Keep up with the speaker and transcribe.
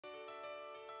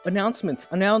Announcements,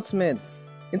 announcements!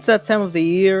 It's that time of the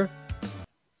year.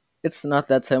 It's not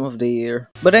that time of the year.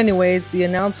 But anyways, the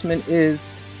announcement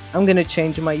is I'm gonna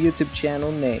change my YouTube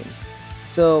channel name.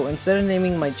 So instead of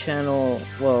naming my channel,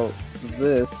 well,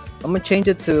 this, I'm gonna change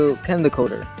it to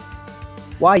KenTheCoder.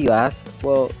 Why, you ask?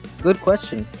 Well, good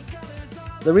question.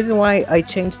 The reason why I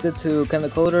changed it to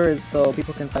KenTheCoder is so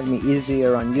people can find me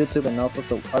easier on YouTube and also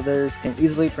so others can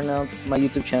easily pronounce my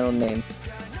YouTube channel name.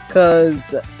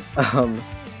 Cause,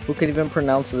 who can even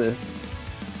pronounce this?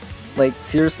 Like,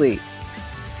 seriously.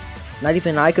 Not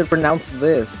even I could pronounce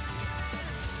this.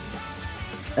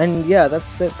 And yeah,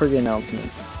 that's it for the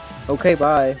announcements. Okay,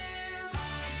 bye.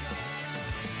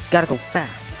 Gotta go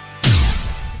fast.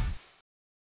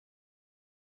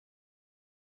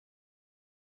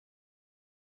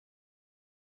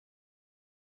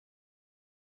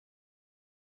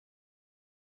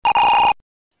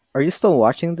 Are you still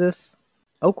watching this?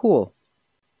 Oh, cool.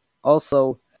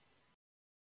 Also,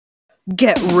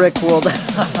 get Rickrolled.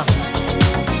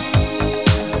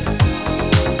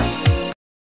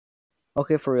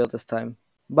 Okay, for real this time.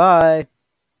 Bye.